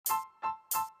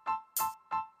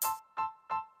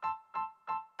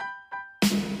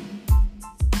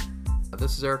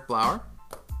This is Eric Blauer,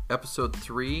 episode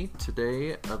 3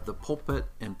 today of the Pulpit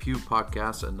and Pew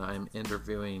podcast, and I'm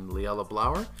interviewing Leela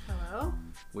Blauer. Hello.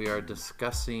 We are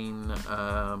discussing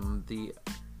the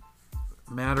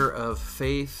matter of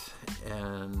faith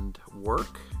and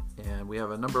work, and we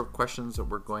have a number of questions that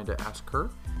we're going to ask her.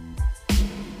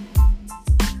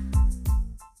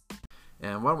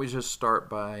 And why don't we just start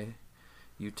by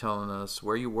you telling us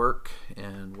where you work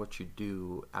and what you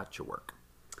do at your work.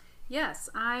 Yes,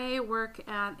 I work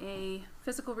at a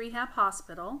physical rehab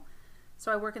hospital.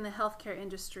 So I work in the healthcare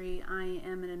industry. I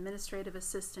am an administrative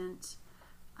assistant,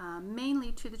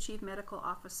 mainly to the chief medical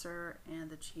officer and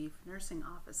the chief nursing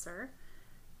officer,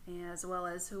 as well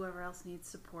as whoever else needs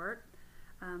support.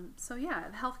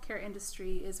 The healthcare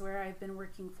industry is where I've been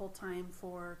working full-time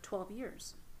for 12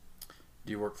 years.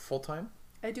 Do you work full-time?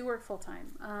 I do work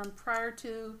full-time. Prior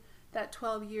to that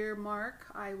 12-year mark,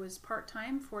 I was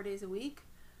part-time, 4 days a week,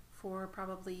 for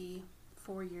probably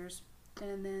 4 years.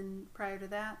 And then prior to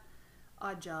that,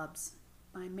 odd jobs.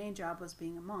 My main job was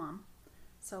being a mom.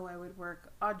 So I would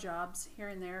work odd jobs here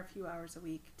and there, a few hours a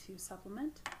week to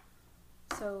supplement.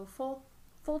 So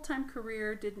full-time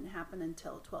career didn't happen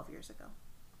until 12 years ago.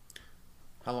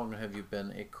 How long have you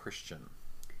been a Christian?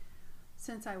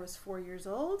 Since I was 4 years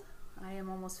old. I am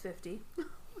almost 50.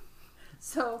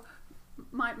 So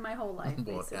my whole life,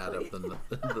 basically. Won't add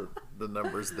up the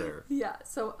numbers there. Yeah,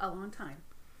 so a long time.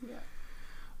 Yeah.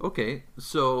 Okay,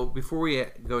 so before we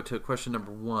go to question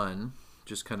number 1,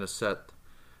 just kind of set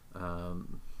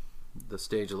the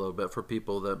stage a little bit for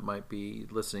people that might be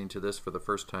listening to this for the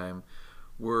first time.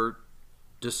 We're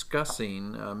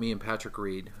discussing, me and Patrick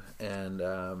Reed, and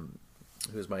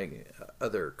who's my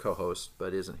other co-host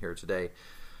but isn't here today.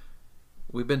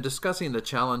 We've been discussing the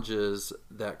challenges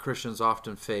that Christians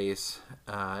often face,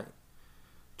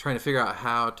 trying to figure out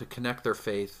how to connect their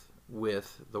faith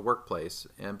with the workplace,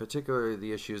 and particularly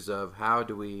the issues of how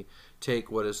do we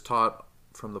take what is taught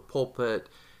from the pulpit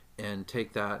and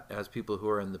take that as people who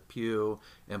are in the pew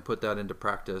and put that into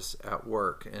practice at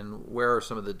work, and where are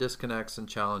some of the disconnects and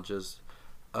challenges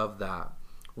of that.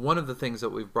 One of the things that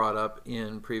we've brought up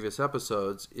in previous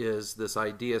episodes is this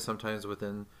idea sometimes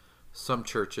within some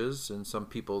churches and some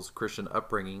people's Christian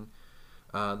upbringing,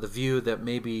 the view that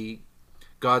maybe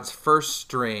God's first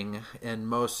string and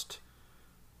most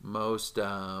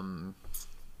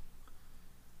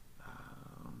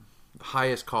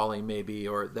highest calling maybe,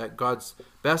 or that God's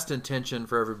best intention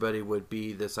for everybody would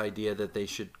be this idea that they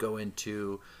should go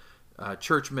into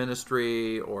church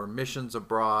ministry or missions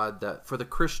abroad, that for the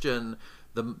Christian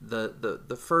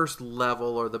the first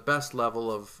level or the best level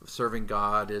of serving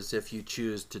God is if you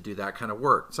choose to do that kind of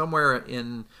work. Somewhere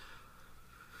in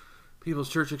people's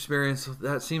church experience,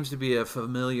 that seems to be a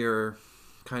familiar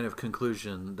kind of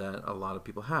conclusion that a lot of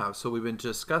people have. So we've been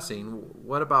discussing,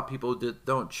 what about people that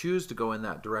don't choose to go in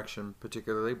that direction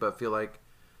particularly, but feel like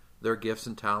their gifts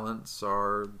and talents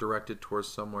are directed towards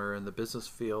somewhere in the business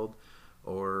field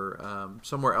or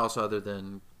somewhere else other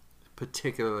than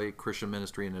particularly Christian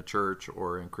ministry in a church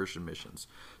or in Christian missions.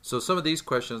 So some of these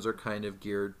questions are kind of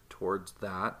geared towards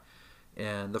that.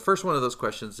 And the first one of those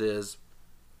questions is,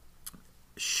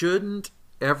 shouldn't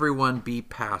everyone be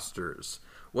pastors?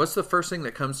 What's the first thing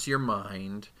that comes to your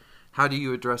mind? How do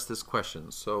you address this question?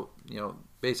 So,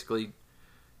 basically,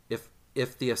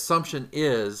 if the assumption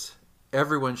is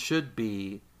everyone should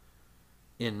be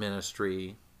in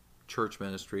ministry, church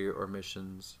ministry or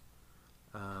missions,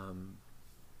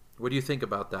 what do you think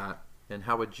about that, and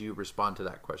how would you respond to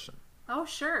that question? Oh,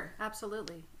 sure.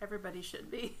 Absolutely. Everybody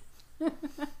should be.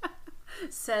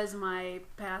 Says my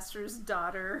pastor's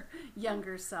daughter,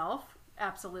 younger self.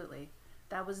 Absolutely.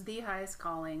 That was the highest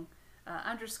calling.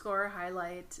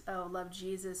 Highlight, love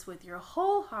Jesus with your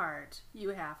whole heart, you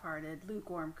half-hearted,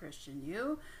 lukewarm Christian.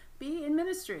 You be in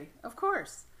ministry, of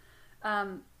course.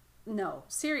 No,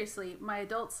 seriously, my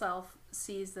adult self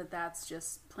sees that that's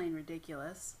just plain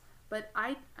ridiculous. But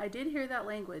I did hear that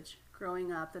language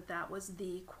growing up, that was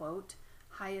the, quote,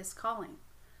 highest calling,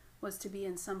 was to be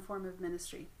in some form of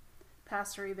ministry.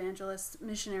 Pastor, evangelist,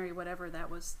 missionary, whatever, that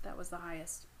was the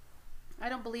highest. I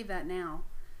don't believe that now.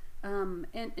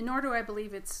 And nor do I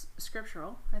believe it's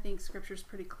scriptural. I think scripture's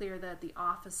pretty clear that the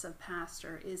office of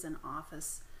pastor is an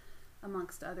office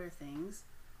amongst other things.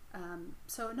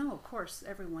 So no, of course,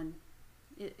 everyone,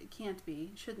 it can't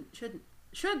be,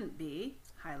 shouldn't be,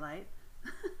 highlight,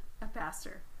 a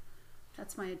pastor.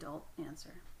 That's my adult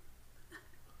answer.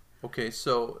 Okay,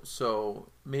 so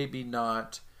maybe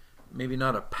not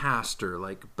a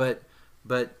pastor, but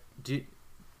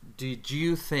did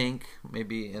you think,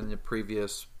 maybe in the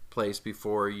previous place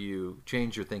before you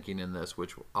change your thinking in this,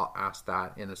 which I'll ask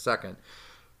that in a second,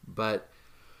 but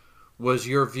Was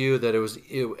your view that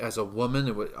as a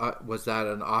woman, was that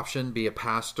an option, be a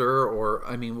pastor? Or,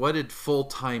 I mean, what did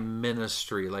full-time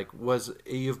ministry, like,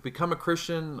 you've become a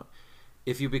Christian?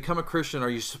 If you become a Christian, are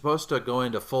you supposed to go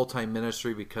into full-time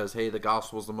ministry because, hey, the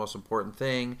gospel is the most important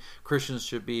thing? Christians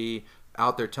should be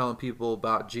out there telling people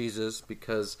about Jesus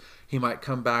because he might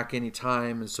come back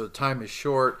anytime, and so time is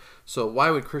short. So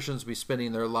why would Christians be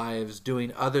spending their lives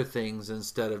doing other things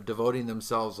instead of devoting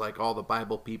themselves, like all the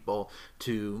Bible people,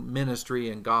 to ministry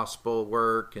and gospel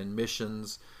work and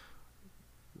missions?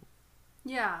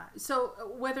 Yeah, so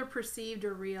whether perceived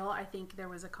or real, I think there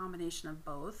was a combination of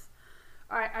both.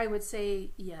 I would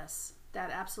say yes, that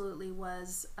absolutely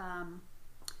was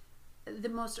the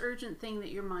most urgent thing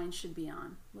that your mind should be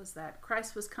on, was that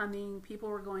Christ was coming, people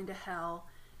were going to hell,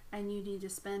 and you need to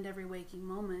spend every waking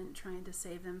moment trying to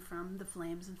save them from the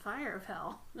flames and fire of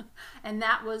hell. And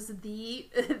that was the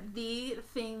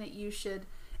thing that you should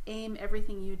aim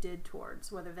everything you did towards,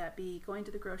 whether that be going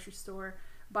to the grocery store,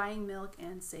 buying milk,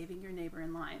 and saving your neighbor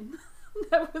in line.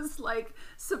 That was like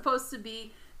supposed to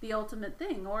be the ultimate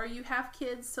thing. Or you have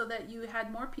kids so that you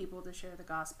had more people to share the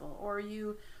gospel, or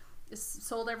you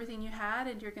sold everything you had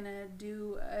and you're gonna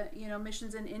do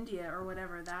missions in India or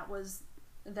whatever. That was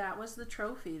the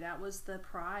trophy, that was the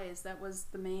prize, that was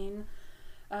the main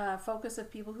focus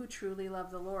of people who truly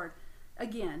love the Lord.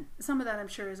 Again, some of that I'm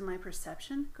sure is my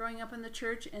perception growing up in the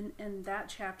church, and that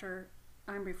chapter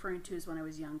I'm referring to is when I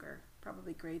was younger,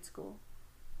 probably grade school,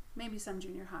 maybe some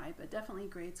junior high, but definitely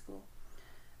grade school.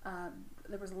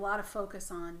 There was a lot of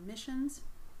focus on missions,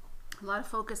 a lot of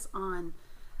focus on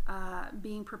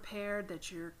being prepared,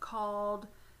 that you're called,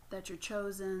 that you're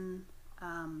chosen.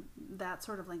 That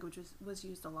sort of language was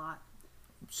used a lot.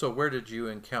 So where did you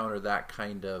encounter that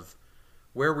kind of,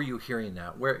 where were you hearing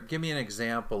that? Give me an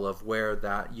example of where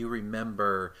that you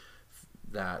remember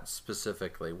that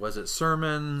specifically. Was it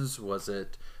sermons? Was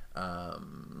it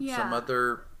some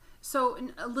other? So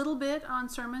a little bit on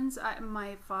sermons.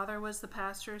 My father was the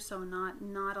pastor, so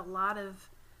not a lot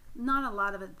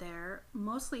of it there.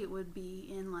 Mostly it would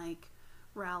be in like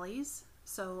rallies,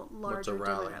 so larger,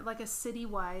 like a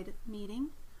citywide meeting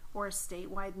or a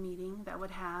statewide meeting that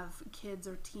would have kids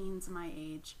or teens my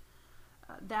age.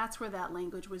 That's where that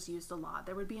language was used a lot.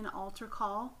 There would be an altar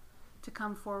call to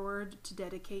come forward to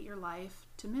dedicate your life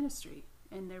to ministry,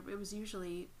 and it was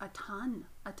usually a ton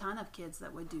of kids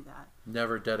that would do that.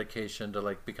 Never dedication to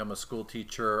like become a school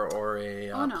teacher or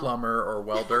a plumber or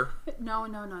welder. No.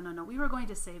 We were going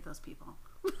to save those people.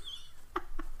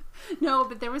 No,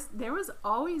 but there was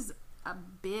always a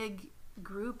big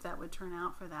group that would turn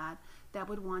out for that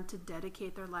would want to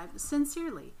dedicate their life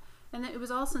sincerely, and it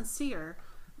was all sincere.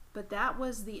 But that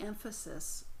was the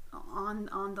emphasis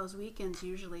on those weekends.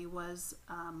 Usually was.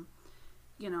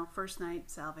 First night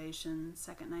salvation,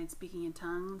 second night speaking in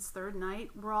tongues, third night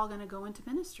we're all going to go into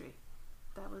ministry.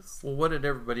 That was. Well, what did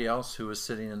everybody else who was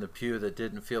sitting in the pew that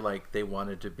didn't feel like they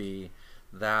wanted to be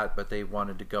that, but they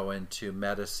wanted to go into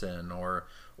medicine or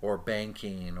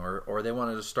banking or they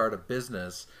wanted to start a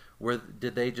business?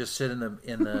 Did they just sit in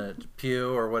the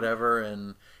pew or whatever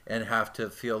and have to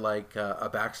feel like a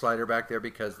backslider back there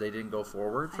because they didn't go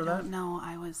forward for that? No,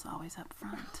 I was always up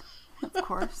front, of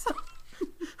course.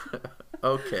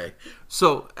 Okay.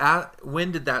 So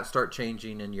when did that start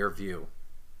changing in your view?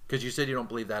 Because you said you don't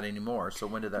believe that anymore. So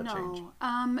when did that change?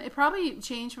 It probably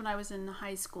changed when I was in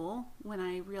high school, when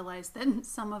I realized that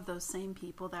some of those same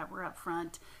people that were up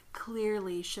front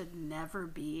clearly should never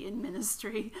be in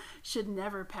ministry, should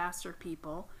never pastor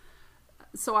people.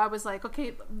 So I was like,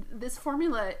 okay, this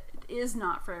formula is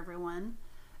not for everyone.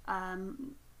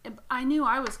 I knew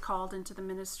I was called into the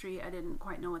ministry. I didn't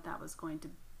quite know what that was going to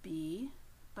be,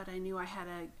 but I knew I had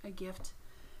a gift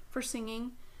for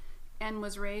singing and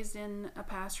was raised in a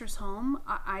pastor's home.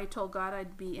 I told God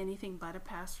I'd be anything but a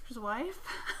pastor's wife.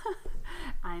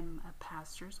 I'm a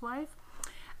pastor's wife.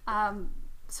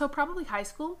 So probably high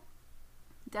school,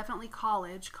 definitely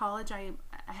college. College, I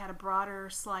had a broader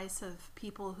slice of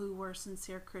people who were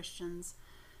sincere Christians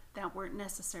that weren't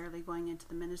necessarily going into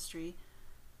the ministry.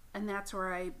 And that's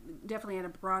where I definitely had a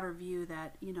broader view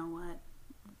that, you know what,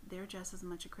 they're just as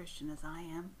much a Christian as I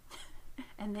am.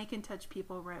 And they can touch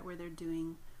people right where they're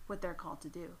doing what they're called to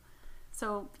do.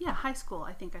 So, yeah, high school,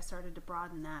 I think I started to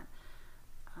broaden that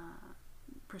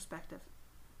perspective.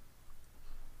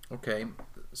 Okay.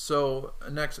 So,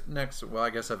 next, well, I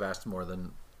guess I've asked more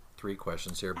than 3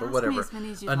 questions here, but Ask whatever. me as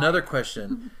many as you Another like.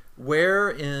 question. Where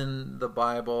in the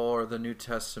Bible or the New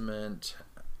Testament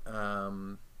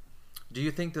do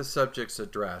you think the subject's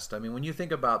addressed? I mean, when you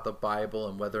think about the Bible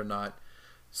and whether or not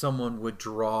someone would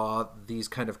draw these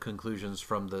kind of conclusions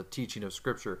from the teaching of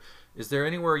Scripture. Is there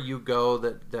anywhere you go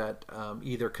that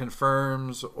either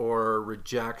confirms or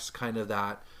rejects kind of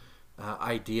that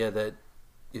idea that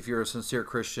if you're a sincere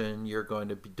Christian, you're going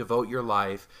to devote your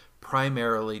life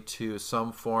primarily to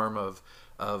some form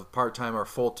of part-time or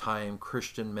full-time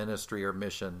Christian ministry or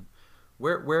mission?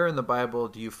 Where in the Bible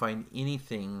do you find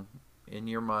anything in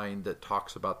your mind that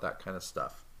talks about that kind of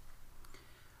stuff?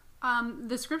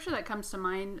 The scripture that comes to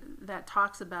mind that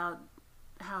talks about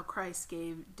how Christ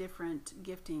gave different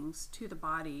giftings to the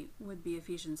body would be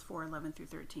Ephesians 4:11 through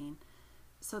 13.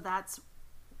 So that's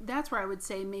where I would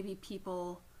say maybe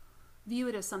people view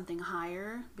it as something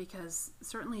higher, because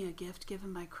certainly a gift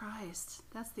given by Christ,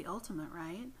 that's the ultimate,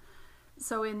 right?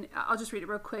 So I'll just read it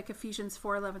real quick, Ephesians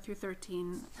 4:11 through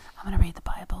 13. I'm going to read the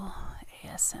Bible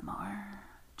ASMR.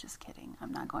 Just kidding.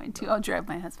 I'm not going to. I'll drive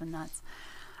my husband nuts.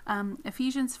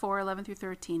 Ephesians 4:11 through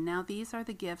 13. Now these are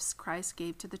the gifts Christ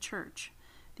gave to the church: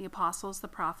 the apostles, the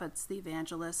prophets, the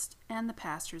evangelists, and the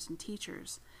pastors and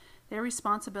teachers. Their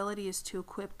responsibility is to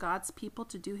equip God's people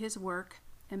to do his work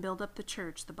and build up the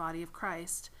church, the body of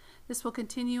Christ. This will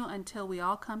continue until we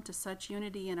all come to such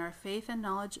unity in our faith and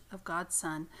knowledge of God's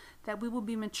Son that we will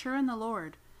be mature in the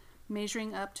Lord,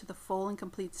 measuring up to the full and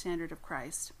complete standard of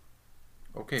Christ.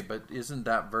 Okay, but isn't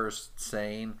that verse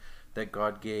saying that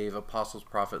God gave apostles,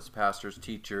 prophets, pastors,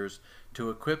 teachers to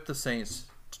equip the saints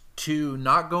to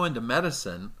not go into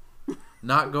medicine,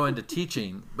 not go into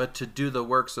teaching, but to do the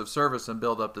works of service and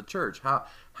build up the church?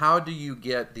 How do you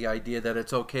get the idea that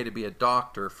it's okay to be a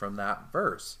doctor from that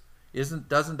verse?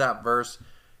 Doesn't that verse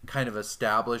kind of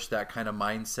establish that kind of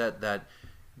mindset that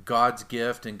God's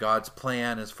gift and God's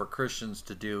plan is for Christians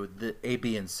to do the A,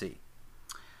 B, and C?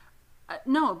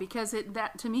 No, because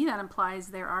to me that implies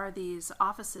there are these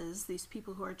offices, these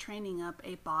people who are training up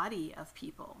a body of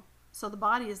people. So the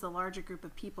body is the larger group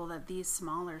of people that these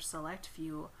smaller select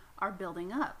few are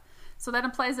building up. So that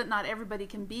implies that not everybody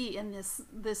can be in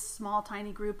this small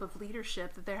tiny group of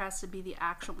leadership, that there has to be the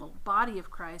actual body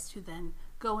of Christ who then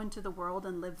go into the world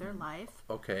and live their life.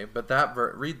 Okay, but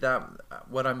read that.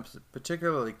 What I'm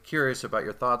particularly curious about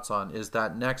your thoughts on is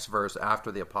that next verse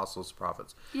after the apostles,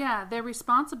 prophets. Yeah, their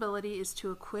responsibility is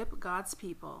to equip God's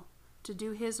people to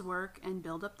do his work and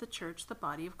build up the church, the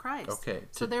body of Christ. Okay.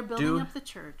 So they're building up the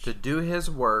church. To do his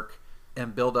work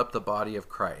and build up the body of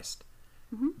Christ.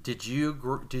 Mm-hmm. Did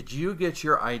you get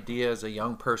your idea as a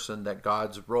young person that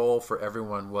God's role for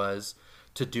everyone was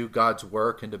to do God's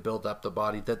work and to build up the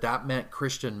body, that meant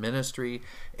Christian ministry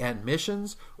and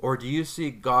missions? Or do you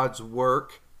see God's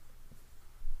work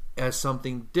as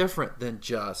something different than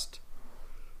just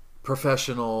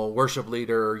professional worship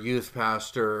leader, youth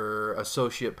pastor,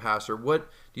 associate pastor?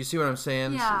 What do you see what I'm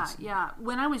saying? Yeah.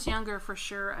 When I was younger, for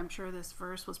sure, I'm sure this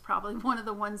verse was probably one of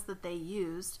the ones that they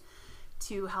used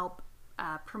to help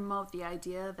promote the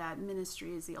idea that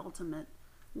ministry is the ultimate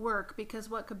work, because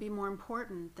what could be more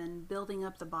important than building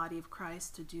up the body of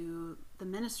Christ to do the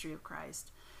ministry of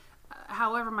Christ?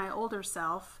 However, my older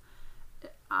self,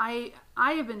 I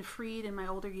have been freed in my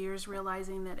older years,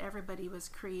 realizing that everybody was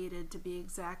created to be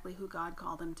exactly who God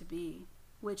called them to be,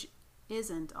 which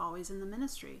isn't always in the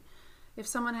ministry. If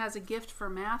someone has a gift for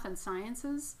math and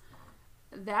sciences,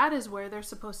 that is where they're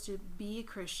supposed to be a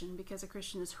Christian, because a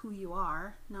Christian is who you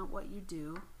are, not what you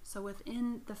do. So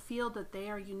within the field that they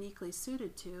are uniquely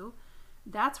suited to,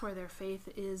 that's where their faith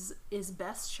is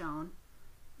best shown,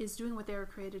 is doing what they were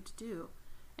created to do.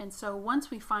 And so once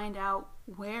we find out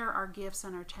where our gifts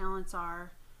and our talents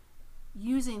are,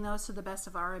 using those to the best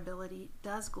of our ability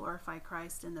does glorify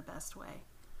Christ in the best way.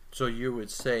 So you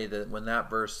would say that when that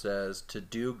verse says to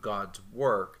do God's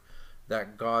work,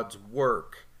 that God's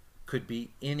work could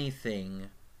be anything,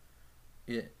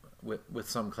 with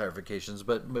some clarifications,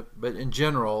 but in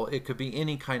general, it could be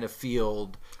any kind of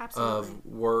field of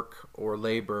work or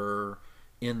labor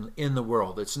in the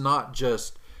world. It's not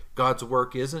just, God's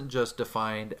work isn't just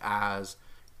defined as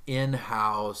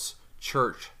in-house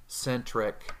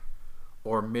church-centric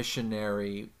or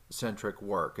missionary-centric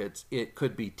work. It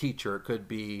could be teacher, it could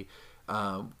be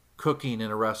cooking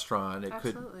in a restaurant.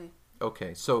 Absolutely.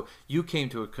 Okay, so you came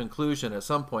to a conclusion at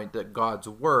some point that God's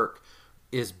work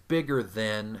is bigger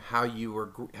than how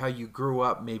you grew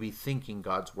up maybe thinking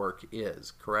God's work is,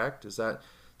 correct? Is that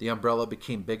the umbrella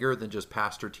became bigger than just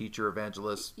pastor, teacher,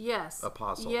 evangelist,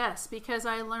 apostle? Yes, because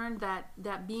I learned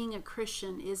that being a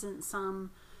Christian isn't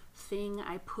some thing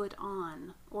I put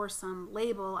on or some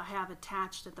label I have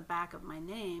attached at the back of my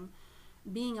name.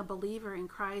 Being a believer in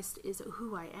Christ is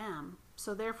who I am.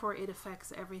 So therefore it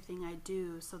affects everything I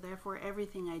do. So therefore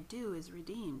everything I do is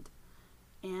redeemed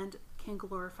and can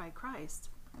glorify Christ.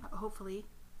 Hopefully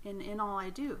in all I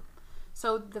do.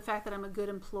 So the fact that I'm a good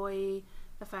employee,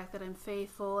 the fact that I'm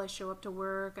faithful, I show up to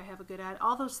work, I have a good attitude,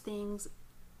 all those things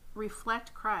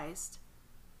reflect Christ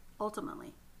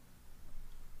ultimately.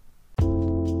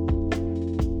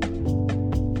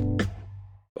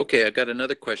 Okay, I got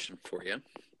another question for you.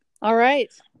 All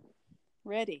right.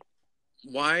 Ready.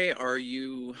 Why are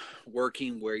you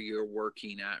working where you're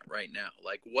working at right now?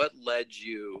 Like, what led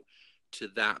you to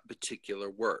that particular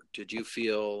work? Did you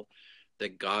feel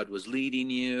that God was leading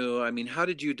you? I mean, how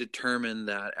did you determine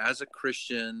that as a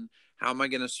Christian, how am I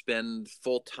going to spend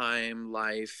full-time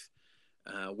life?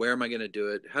 Where am I going to do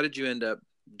it? How did you end up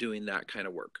doing that kind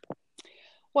of work?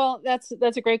 Well, that's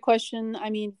a great question. I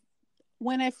mean,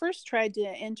 when I first tried to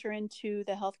enter into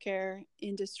the healthcare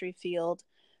industry field,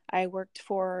 I worked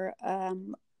for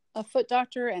a foot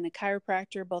doctor and a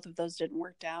chiropractor. Both of those didn't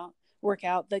work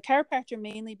out. The chiropractor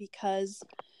mainly because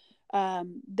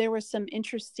there were some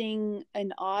interesting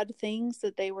and odd things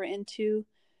that they were into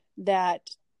that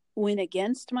went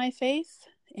against my faith.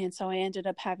 And so I ended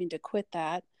up having to quit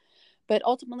that. But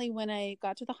ultimately, when I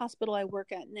got to the hospital I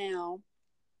work at now,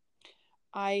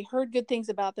 I heard good things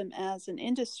about them as an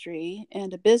industry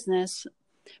and a business,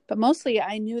 but mostly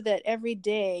I knew that every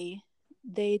day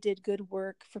they did good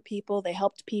work for people. They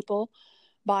helped people,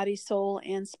 body, soul,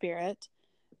 and spirit.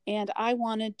 And I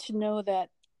wanted to know that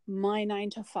my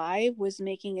 9 to 5 was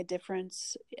making a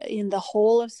difference in the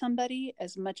whole of somebody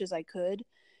as much as I could.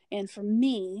 And for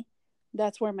me,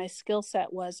 that's where my skill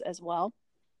set was as well.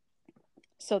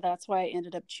 So that's why I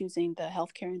ended up choosing the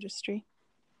healthcare industry.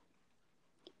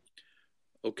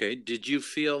 Okay. Did you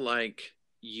feel like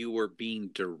you were being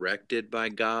directed by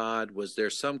God? Was there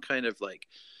some kind of like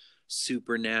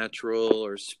supernatural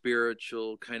or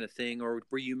spiritual kind of thing, or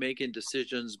were you making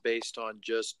decisions based on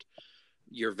just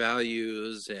your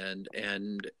values and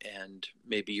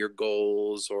maybe your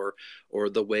goals or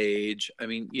the wage? I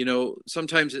mean,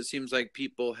 sometimes it seems like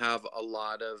people have a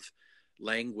lot of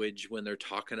language when they're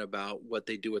talking about what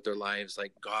they do with their lives,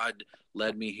 like God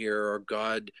led me here or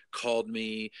God called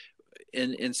me.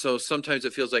 And so sometimes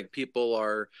it feels like people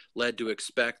are led to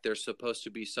expect there's supposed to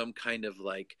be some kind of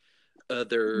like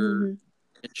other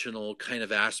dimensional kind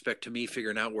of aspect to me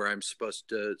figuring out where I'm supposed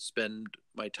to spend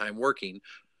my time working.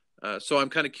 So I'm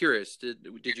kind of curious,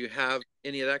 did you have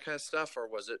any of that kind of stuff, or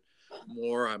was it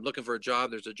more I'm looking for a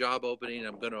job, there's a job opening,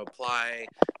 I'm going to apply,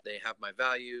 they have my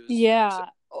values? Yeah.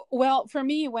 Well, for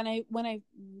me, when I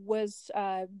was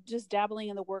just dabbling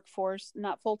in the workforce,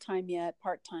 not full-time yet,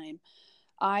 part-time,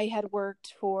 I had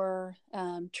worked for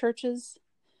churches.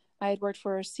 I had worked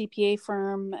for a CPA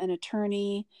firm, an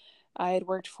attorney. I had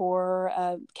worked for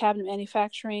a cabinet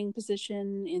manufacturing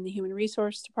position in the human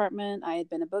resource department. I had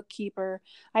been a bookkeeper.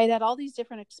 I had all these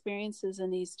different experiences in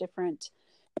these different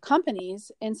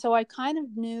companies. And so I kind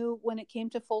of knew when it came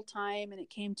to full time and it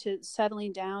came to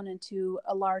settling down into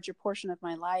a larger portion of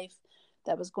my life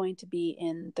that was going to be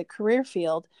in the career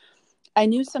field, I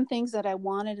knew some things that I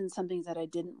wanted and some things that I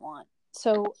didn't want.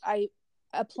 So I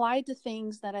applied to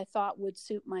things that I thought would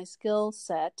suit my skill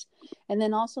set, and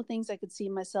then also things I could see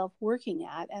myself working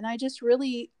at. And I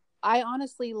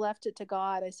honestly left it to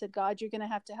God. I said, God, you're going to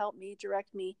have to help me,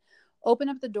 direct me, open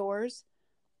up the doors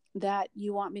that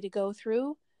you want me to go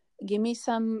through. Give me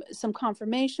some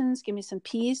confirmations, give me some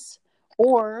peace,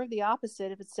 or the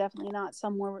opposite. If it's definitely not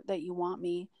somewhere that you want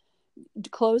me, to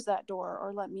close that door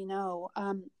or let me know.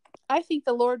 I think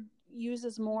the Lord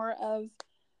uses more of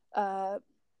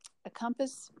a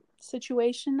compass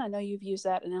situation. I know you've used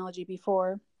that analogy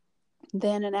before,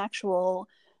 than an actual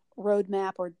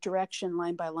roadmap or direction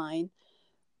line by line.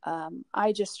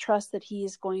 I just trust that He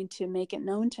is going to make it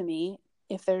known to me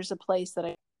if there's a place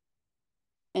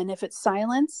and if it's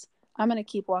silence, I'm going to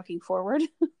keep walking forward.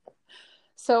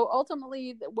 So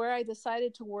ultimately, where I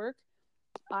decided to work,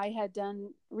 I had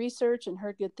done research and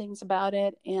heard good things about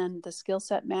it, and the skill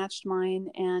set matched mine.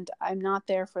 And I'm not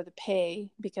there for the pay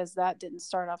because that didn't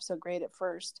start off so great at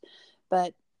first,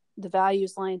 but the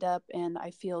values lined up, and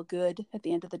I feel good at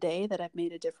the end of the day that I've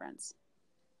made a difference.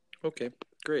 Okay,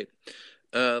 great.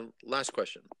 Last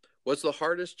question. What's the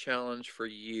hardest challenge for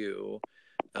you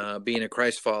being a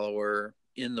Christ follower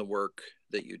in the work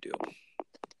that you do?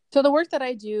 So the work that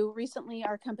I do, recently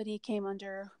our company came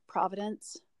under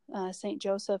Providence, St.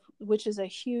 Joseph, which is a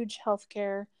huge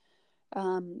healthcare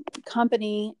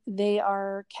company. They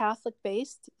are Catholic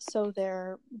based, so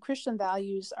their Christian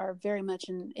values are very much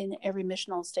in every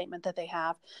missional statement that they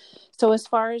have. So as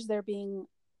far as there being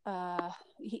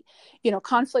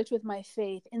conflict with my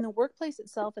faith in the workplace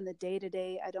itself, in the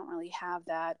day-to-day, I don't really have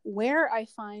that. Where I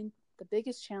find the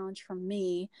biggest challenge for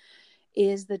me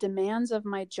is the demands of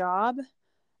my job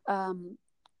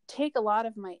take a lot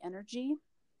of my energy.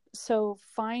 So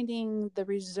finding the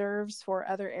reserves for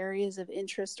other areas of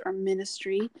interest or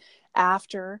ministry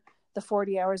after the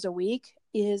 40 hours a week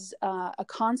is a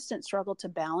constant struggle to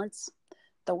balance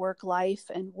the work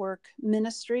life and work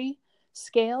ministry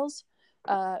scales.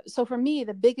 So for me,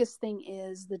 the biggest thing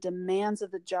is the demands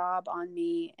of the job on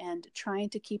me and trying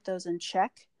to keep those in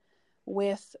check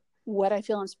with what I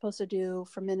feel I'm supposed to do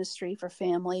for ministry, for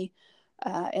family,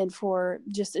 and for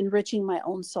just enriching my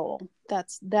own soul.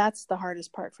 That's the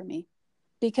hardest part for me,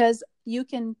 because you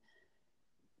can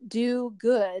do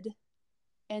good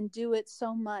and do it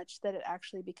so much that it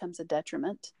actually becomes a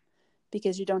detriment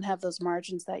because you don't have those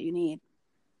margins that you need.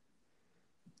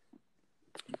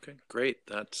 Okay, great.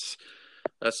 That's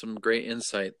some great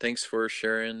insight. Thanks for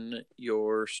sharing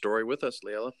your story with us,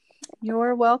 Leila.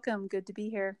 You're welcome. Good to be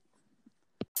here.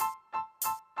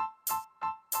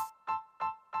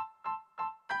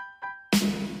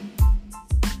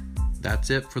 That's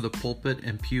it for the Pulpit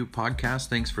and Pew podcast.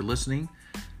 Thanks for listening.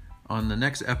 On the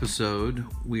next episode,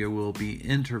 we will be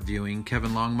interviewing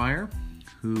Kevin Longmire,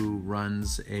 who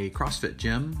runs a CrossFit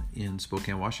gym in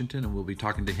Spokane, Washington, and we'll be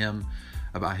talking to him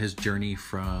about his journey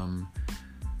from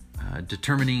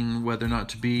determining whether or not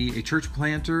to be a church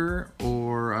planter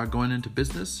or going into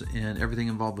business and everything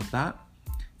involved with that.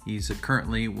 He's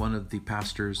currently one of the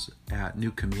pastors at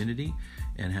New Community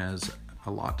and has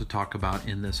a lot to talk about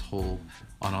in this whole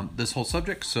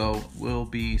subject. So we'll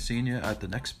be seeing you at the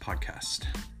next podcast.